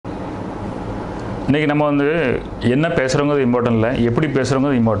இன்றைக்கி நம்ம வந்து என்ன பேசுகிறோங்கிறது இம்பார்ட்டன்ட் இல்லை, எப்படி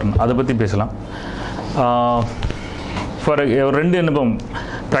பேசுகிறோங்கிறது இம்பார்ட்டன்ட். அதை பற்றி பேசலாம். ஃபார் ரெண்டு அனுபவம்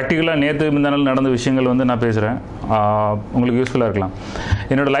ப்ராக்டிக்கலாக நேற்று முந்தானால் நடந்த விஷயங்கள் வந்து நான் பேசுகிறேன், உங்களுக்கு யூஸ்ஃபுல்லாக இருக்கலாம்.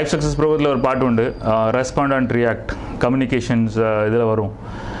 என்னோடய லைஃப் சக்ஸஸ் ப்ரோக்ராமில் ஒரு பாட்டு உண்டு, ரெஸ்பாண்ட் அண்ட் ரியாக்ட் கம்யூனிகேஷன்ஸ் இதில் வரும்.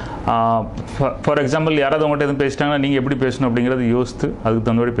 ஃபார் எக்ஸாம்பிள் யாராவது உங்கள்கிட்ட எதுவும் பேசிட்டாங்கன்னா நீங்கள் எப்படி பேசணும் அப்படிங்கிறது யோசித்து அதுக்கு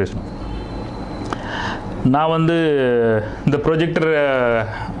தகுந்தபடி பேசணும். நான் வந்து இந்த ப்ரொஜெக்டர்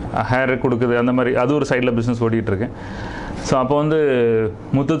ஹேர் கொடுக்குது அந்த மாதிரி அது ஒரு சைடில் பிஸ்னஸ் ஓடிட்டுருக்கேன். ஸோ அப்போ வந்து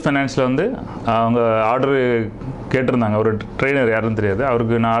முத்தூட் ஃபைனான்ஸில் வந்து அவங்க ஆர்டரு கேட்டிருந்தாங்க, ஒரு ட்ரெயினர் யாருன்னு தெரியாது,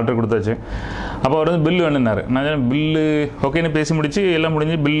 அவருக்கு நான் ஆர்டர் கொடுத்தாச்சு. அப்போ அவர் வந்து பில்லு வேணுன்னாரு. நான் பில்லு ஓகேன்னு பேசி முடித்து எல்லாம்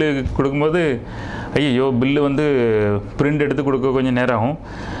முடிஞ்சு பில்லு கொடுக்கும்போது, ஐயோ பில்லு வந்து பிரிண்ட் எடுத்து கொடுக்க கொஞ்சம் நேரம் ஆகும்,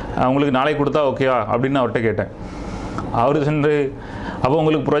 அவங்களுக்கு நாளைக்கு கொடுத்தா ஓகேவா அப்படின்னு அவர்கிட்ட கேட்டேன். அவர் சென்று அப்போ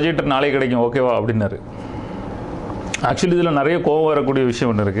உங்களுக்கு ப்ரொஜெக்டர் நாளைக்கு கிடைக்கும் ஓகேவா அப்படின்னாரு. ஆக்சுவலி இதில் நிறைய கோவம் வரக்கூடிய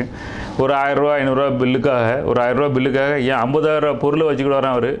விஷயம் ஒன்று இருக்குது. ஒரு 1000 ரூபா 500 ரூபா பில்லுக்காக, ஒரு 1000 ரூபா பில்லுக்காக ஏன் 50,000 ரூபா பொருளை வச்சுக்கிட்டு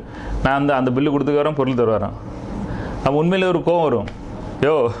வரேன் அவர், நான் அந்த பில்லு கொடுத்துக்கு வரேன், பொருள் தருவாரான். அப்போ உண்மையிலே ஒரு கோவம் வரும்,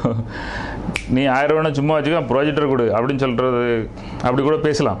 யோ நீ 1000 ரூபானா சும்மா வச்சுக்க ப்ராஜெக்டர் கொடு அப்படின்னு சொல்கிறது, அப்படி கூட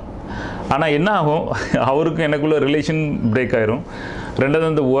பேசலாம். ஆனால் என்ன ஆகும், அவருக்கும் எனக்குள்ள ரிலேஷன் பிரேக் ஆயிரும். ரெண்டாவது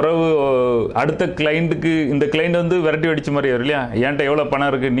அந்த உறவு அடுத்த கிளைண்ட்டுக்கு, இந்த கிளைண்ட் வந்து விரட்டி அடித்த மாதிரி வரும் இல்லையா, என்கிட்ட எவ்வளோ பணம்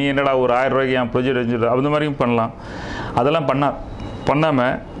இருக்குது, நீ என்னடா ஒரு 1000 ரூபாய்க்கு என் ப்ரொஜெக்ட் வச்சுட்டு அந்த மாதிரியும் பண்ணலாம். அதெல்லாம்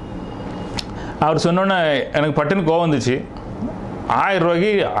பண்ணாமல் அவர் சொன்னோன்னே எனக்கு பட்டுன்னு கோவம் வந்துச்சு. 1000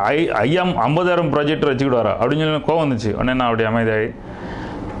 ரூபாய்க்கு 50,000 ப்ராஜெக்ட் வச்சுக்கிட்டு வரா அப்படின்னு சொல்லி கோவம் வந்துச்சு. உடனே நான் அப்படி அமைதியாகி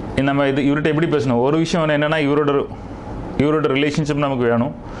நம்ம இவர்கிட்ட எப்படி பேசணும், ஒரு விஷயம் என்னென்னா இவரோட ரிலேஷன்ஷிப் நமக்கு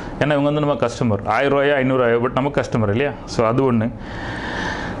வேணும். ஏன்னா இவங்க வந்து நம்ம கஸ்டமர், 1000 ரூபாயா 500 ரூபாயோ, பட் நம்ம கஸ்டமர் இல்லையா. ஸோ அது ஒன்று.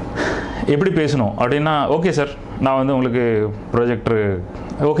 எப்படி பேசணும் அப்படின்னா, ஓகே சார் நான் வந்து உங்களுக்கு ப்ராஜெக்டர்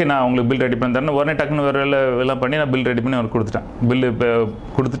ஓகே நான் உங்களுக்கு பில் ரெடி பண்ணி தரேன், உடனே டக்குன்னு வேறு எல்லாம் பண்ணி நான் பில் ரெடி பண்ணி அவருக்கு கொடுத்துட்டேன். பில்லு இப்போ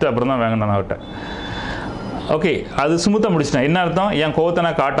கொடுத்துட்டு அப்புறம் தான் வாங்கினேன் நான் அவர்கிட்ட. ஓகே அது ஸ்மூத்தாக முடிச்சிட்டேன். என்ன அர்த்தம், என் கோவத்தை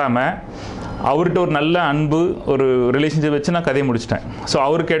நான் காட்டாமல் அவர்கிட்ட ஒரு நல்ல அன்பு ஒரு ரிலேஷன்ஷிப் வச்சு நான் கதையை முடிச்சிட்டேன். ஸோ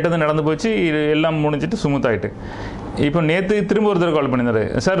அவர் கேட்டது நடந்து போச்சு, இது எல்லாம் முடிஞ்சிட்டு ஸ்மூத் ஆகிட்டு. இப்போ நேற்று திரும்ப ஒருத்தர் கால் பண்ணியிருந்தாரு,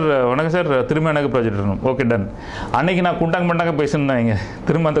 சார் வணக்கம் சார் திரும்ப எனக்கு ப்ராஜெக்ட் வரணும், ஓகே டன். அன்றைக்கி நான் குண்டாங்க பேசியிருந்தேன்,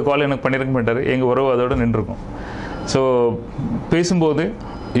 திரும்ப அந்த கால் எனக்கு பண்ணியிருக்க மாட்டார், எங்கள் உறவு அதோடு நின்றுருக்கும். ஸோ பேசும்போது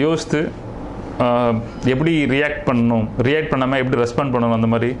யோசித்து எப்படி ரியாக்ட் பண்ணாமல் எப்படி ரெஸ்பாண்ட் பண்ணணும், அந்த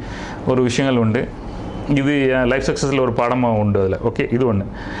மாதிரி ஒரு விஷயங்கள் உண்டு. இது என் லைஃப் சக்ஸஸில் ஒரு பாடமாக உண்டு அதில். ஓகே இது ஒன்று,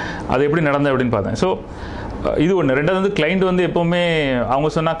 அது எப்படி நடந்தது அப்படின்னு பார்த்தேன். ஸோ இது ஒன்று. ரெண்டாவது வந்து கிளைண்ட் வந்து எப்போவுமே அவங்க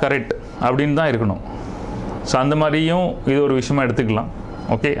சொன்னால் கரெக்ட் அப்படின்னு தான் இருக்கணும். ஸோ அந்த மாதிரியும் இது ஒரு விஷயமாக எடுத்துக்கலாம்.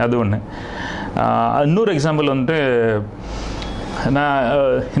 ஓகே அது ஒன்று. இன்னொரு எக்ஸாம்பிள் வந்துட்டு, நான்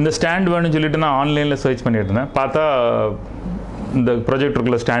இந்த ஸ்டாண்ட் வேணும்னு சொல்லிட்டு நான் ஆன்லைனில் சர்ச் பண்ணிட்டு இருந்தேன். பார்த்தா இந்த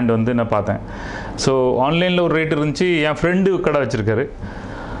ப்ரொஜெக்டருக்குள்ள ஸ்டாண்ட் வந்து நான் பார்த்தேன். ஸோ ஆன்லைனில் ஒரு ரேட் இருந்துச்சு. என் ஃப்ரெண்டு கடை வச்சுருக்காரு,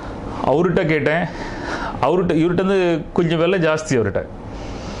 அவர்கிட்ட கேட்டேன். இவர்கிட்ட வந்து கொஞ்சம் விலை ஜாஸ்தி அவர்கிட்ட.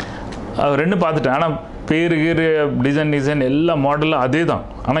 அவர் ரெண்டு பார்த்துட்டேன், ஆனால் பேரு டிசைன் எல்லா மாடலும் அதே தான்,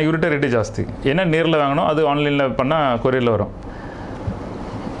 ஆனால் இவர்கிட்ட ரேட்டு ஜாஸ்தி. ஏன்னா நேரில் வாங்கணும், அது ஆன்லைனில் பண்ணால் கொரியரில் வரும்.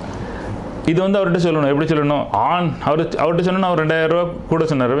 இது வந்து அவர்கிட்ட சொல்லணும், எப்படி சொல்லணும், அவர்கிட்ட சொன்னோன்னா அவர் 2000 ரூபா கூட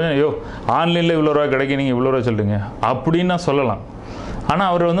சொன்னார். ஐயோ ஆன்லைனில் இவ்வளோ ரூபா கிடைக்கும், நீங்கள் இவ்வளோ ரூபா சொல்லுங்க அப்படின்னு நான் சொல்லலாம். ஆனால்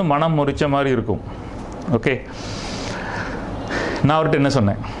அவர் வந்து மனம் முறிச்ச மாதிரி இருக்கும். ஓகே நான் அவர்கிட்ட என்ன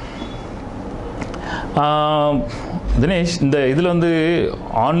சொன்னேன், தினேஷ் இந்த இதில் வந்து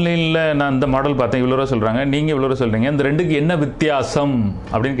ஆன்லைனில் நான் இந்த மாடல் பார்த்தேன், இவ்வளோ ரூபா சொல்கிறாங்க, நீங்கள் இவ்வளோ ரூபா சொல்கிறீங்க, இந்த ரெண்டுக்கு என்ன வித்தியாசம்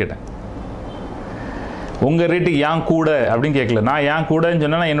அப்படின்னு கேட்டேன். உங்கள் ரேட்டு ஏன் கூட அப்படின்னு கேட்கல. நான் ஏன் கூடன்னு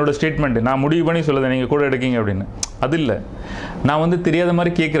சொன்னால் என்னோடய ஸ்டேட்மெண்ட்டு, நான் முடிவு பண்ணி சொல்லுதேன் நீங்கள் கூட எடுக்கீங்க அப்படின்னு. அது இல்லை, நான் வந்து தெரியாத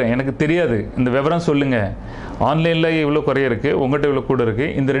மாதிரி கேட்குறேன், எனக்கு தெரியாது, இந்த விவரம் சொல்லுங்கள், ஆன்லைனில் இவ்வளோ குறைய இருக்குது, உங்கள்கிட்ட இவ்வளோ கூட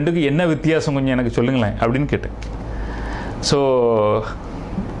இருக்குது, இந்த ரெண்டுக்கு என்ன வித்தியாசம் கொஞ்சம் எனக்கு சொல்லுங்களேன் அப்படின்னு கேட்டேன். ஸோ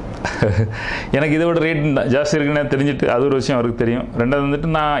எனக்கு இதோட ரேட் ஜாஸ்தி இருக்குன்னு தெரிஞ்சுட்டு, அது ஒரு விஷயம் அவருக்கு தெரியும். ரெண்டாவது வந்துட்டு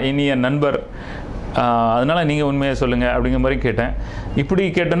நான் இனி என் நண்பர், அதனால் நீங்கள் உண்மையை சொல்லுங்கள் அப்படிங்கிற மாதிரி கேட்டேன். இப்படி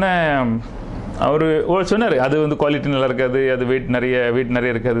கேட்டோன்னே அவர் சொன்னார், அது வந்து குவாலிட்டி நல்லா இருக்காது, அது வெயிட்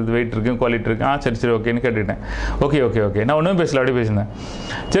நிறைய இருக்காது, இது வெயிட் இருக்குது குவாலிட்டி இருக்குது. சரி ஓகேன்னு கேட்டுக்கிட்டேன். ஓகே நான் ஒன்றும் பேசல, அப்படி பேசினேன்.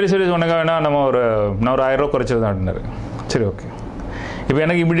 சரி உனக்கு வேணா நான் ஒரு 1000 ரூபா குறைச்சது தான் அப்படின்னாரு. சரி ஓகே. இப்போ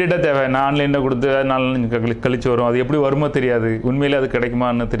எனக்கு இமீடியட்டாக தேவை, நான் ஆன்லைனில் கொடுத்து 4 கழிச்சு வரும், அது எப்படி வருமோ தெரியாது, உண்மையிலே அது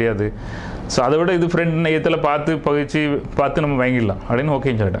கிடைக்குமான்னு தெரியாது. ஸோ அதை விட இது ஃப்ரெண்ட் நேரத்தில் பார்த்து நம்ம வாங்கிடலாம் அப்படின்னு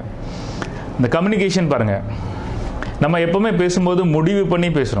ஓகேன்னு சொல்லிட்டேன். இந்த கம்யூனிகேஷன் பாருங்கள், நம்ம எப்போவுமே பேசும்போது முடிவு பண்ணி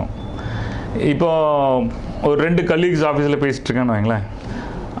பேசுகிறோம். இப்போது ஒரு 2 கலீக்ஸ் ஆஃபீஸில் பேசிகிட்ருக்கேன்னு வைங்களேன்.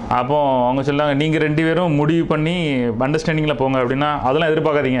 அப்போது அவங்க சொல்லாங்க, நீங்கள் 2 பேரும் முடிவு பண்ணி அண்டர்ஸ்டாண்டிங்கில் போங்க அப்படின்னா, அதெல்லாம்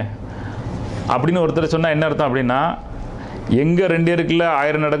எதிர்பார்க்காதீங்க அப்படின்னு ஒருத்தர் சொன்னால் என்ன அர்த்தம் அப்படின்னா, எங்கே 2 பேருக்குள்ள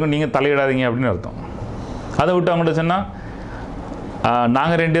 1000 நடக்கும், நீங்கள் தலையிடாதீங்க அப்படின்னு அர்த்தம். அதை விட்டு அவங்கள்ட்ட சொன்னால்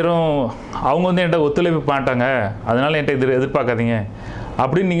நாங்கள் 2 பேரும் அவங்க வந்து என்கிட்ட ஒத்துழைப்பு பண்ணிட்டாங்க, அதனால் என்கிட்ட எதிர்பார்க்காதீங்க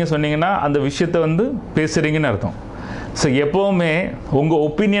அப்படின்னு நீங்கள் சொன்னீங்கன்னா அந்த விஷயத்தை வந்து பேசுகிறீங்கன்னு அர்த்தம். ஸோ எப்போவுமே உங்கள்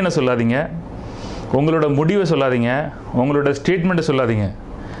ஒப்பீனியனை சொல்லாதீங்க, உங்களோட முடிவை சொல்லாதீங்க, உங்களோட ஸ்டேட்மெண்ட்டை சொல்லாதீங்க.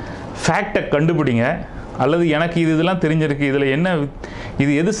 ஃபேக்டை கண்டுபிடிங்க. அல்லது எனக்கு இதெல்லாம் தெரிஞ்சிருக்கு, இதில் என்ன,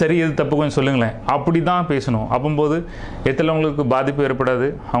 இது எது சரி எது தப்பு கொஞ்சம் சொல்லுங்களேன், அப்படி தான் பேசணும். அப்போது எத்தனை பாதிப்பு ஏற்படாது,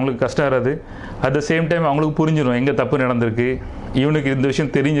 அவங்களுக்கு கஷ்டம் வராது. அட் த சேம் டைம் அவங்களுக்கு புரிஞ்சிடும் எங்கே தப்பு நடந்திருக்கு, இவனுக்கு இந்த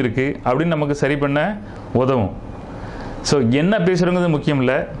விஷயம் தெரிஞ்சிருக்கு அப்படின்னு நமக்கு சரி பண்ண உதவும். ஸோ என்ன பேசுகிறங்கிறது முக்கியம்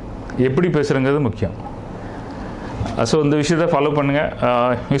இல்லை, எப்படி பேசுகிறங்கிறது முக்கியம். ஸோ இந்த விஷயத்தை ஃபாலோ பண்ணுங்கள்,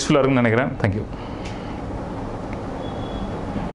 யூஸ்ஃபுல்லாக இருக்குன்னு நினைக்கிறேன். தேங்க்யூ.